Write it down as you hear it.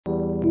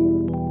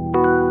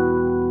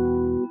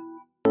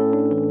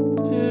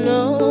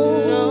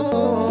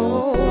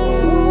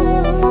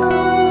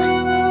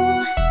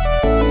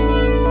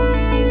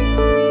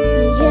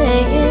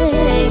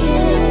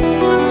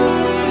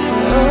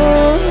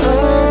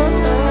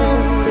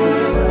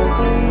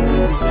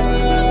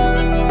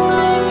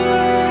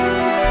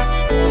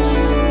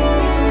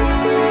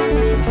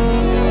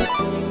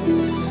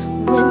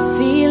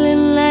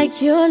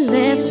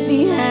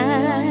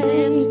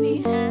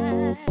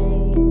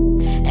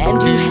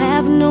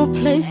no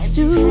place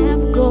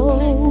to go.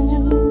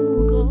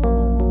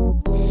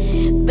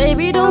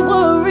 Baby, don't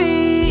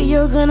worry,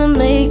 you're gonna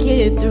make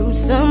it through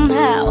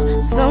somehow,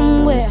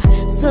 somewhere,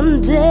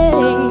 someday.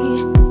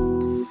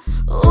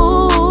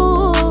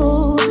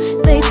 Ooh,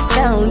 they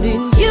found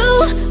in you.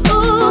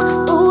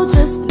 Ooh,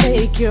 just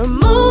make your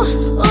move.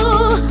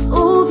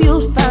 Ooh,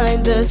 you'll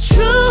find the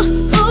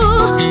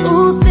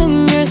truth in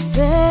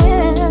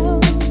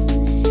yourself.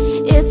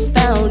 It's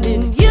found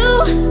in you.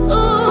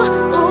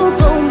 Ooh,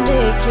 go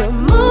make your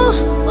move.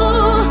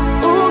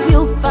 Ooh,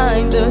 you'll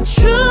find the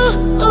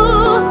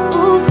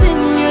truth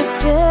in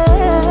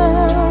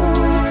yourself.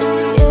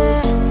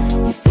 Yeah,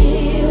 you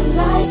feel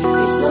like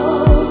you're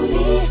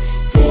slowly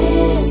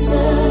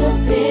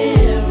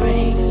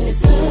disappearing.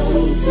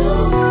 Listen to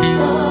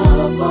the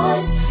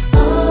voice,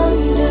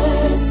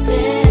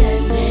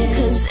 understanding,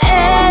 'cause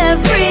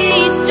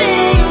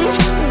everything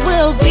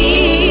will be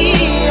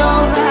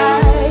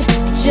alright.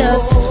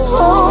 Just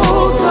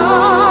hold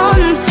on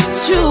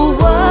to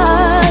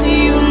what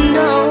you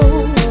know.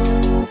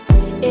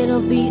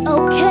 It'll be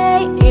okay,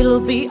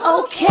 it'll be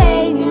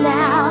okay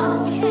now.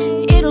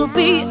 It'll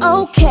be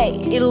okay,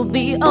 it'll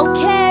be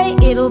okay,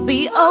 it'll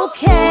be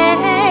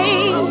okay.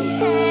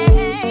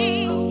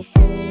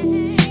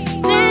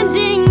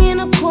 Standing in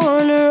a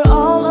corner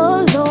all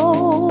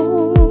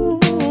alone,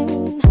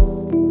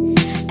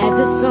 as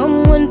if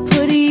someone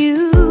put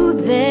you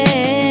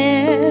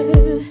there.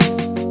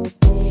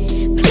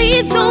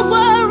 Please don't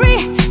worry,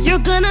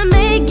 you're gonna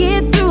make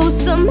it through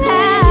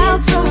somehow,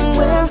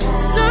 somewhere,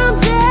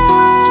 someday.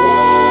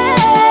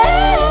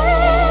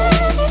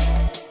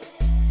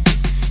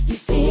 You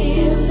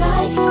feel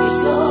like you're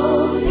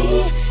slowly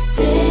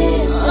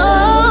disappearing.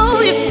 Oh,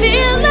 you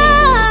feel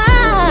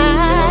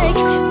like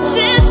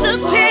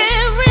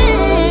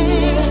disappearing.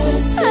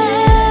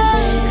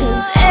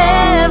 'Cause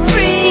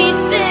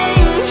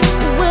everything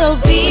will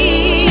be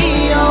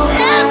on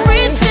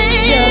everything.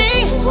 Just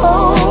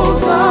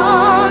hold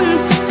on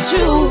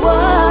to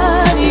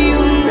what you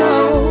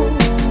know.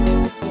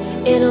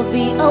 It'll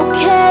be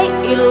okay,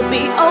 it'll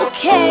be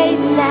okay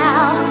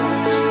now.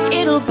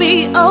 It'll be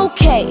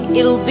okay,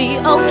 it'll be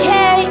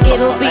okay,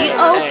 it'll be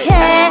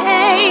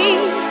okay.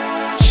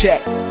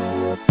 Check.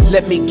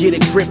 Let me get a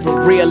grip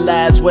and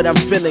realize what I'm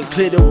feeling.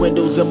 Clear the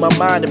windows in my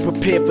mind and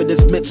prepare for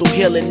this mental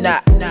healing.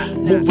 Not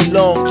move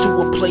along to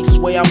a place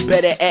where I'm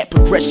better at.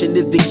 Progression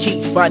is the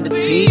key. Find a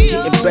team,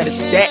 getting better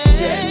stats.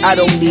 I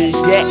don't need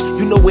that.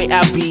 You know where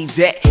I be's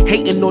at.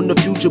 Hating on the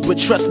future, but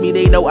trust me,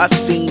 they know I've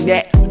seen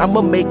that.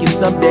 I'ma make it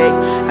someday.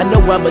 I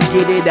know I'ma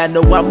get it. I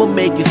know I'ma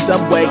make it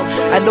some way.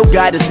 I know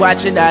God is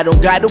watching. I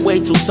don't gotta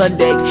wait till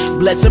Sunday.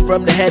 Blessing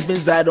from the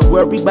heavens. I don't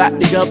worry about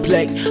the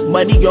gunplay.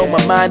 Money on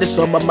my mind, it's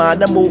on my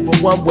mind. I'm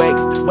moving one way.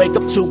 Wake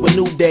up to a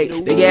new day.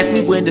 They ask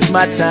me when it's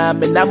my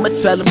time, and I'ma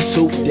tell them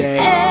today.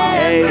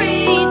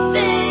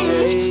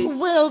 Everything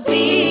will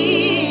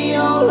be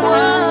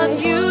alright.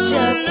 You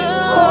just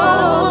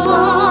hold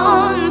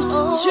on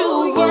to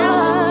what